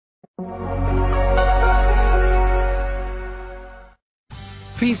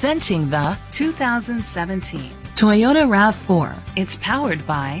Presenting the 2017 Toyota RAV4. It's powered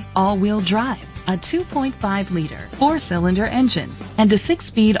by all-wheel drive, a 2.5-liter four-cylinder engine, and a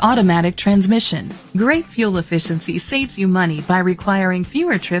 6-speed automatic transmission. Great fuel efficiency saves you money by requiring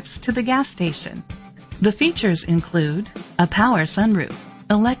fewer trips to the gas station. The features include a power sunroof,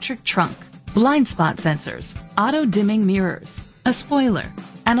 electric trunk, blind spot sensors, auto-dimming mirrors, a spoiler,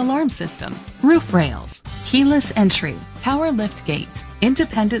 an alarm system, roof rails, keyless entry, power lift gate,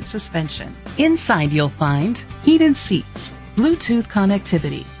 independent suspension. Inside you'll find heated seats, Bluetooth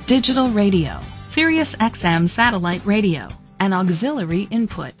connectivity, digital radio, Sirius XM satellite radio, an auxiliary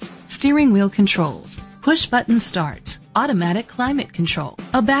input, steering wheel controls, push button start, automatic climate control,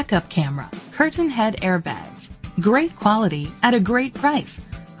 a backup camera, curtain head airbags. Great quality at a great price.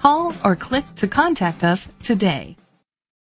 Call or click to contact us today.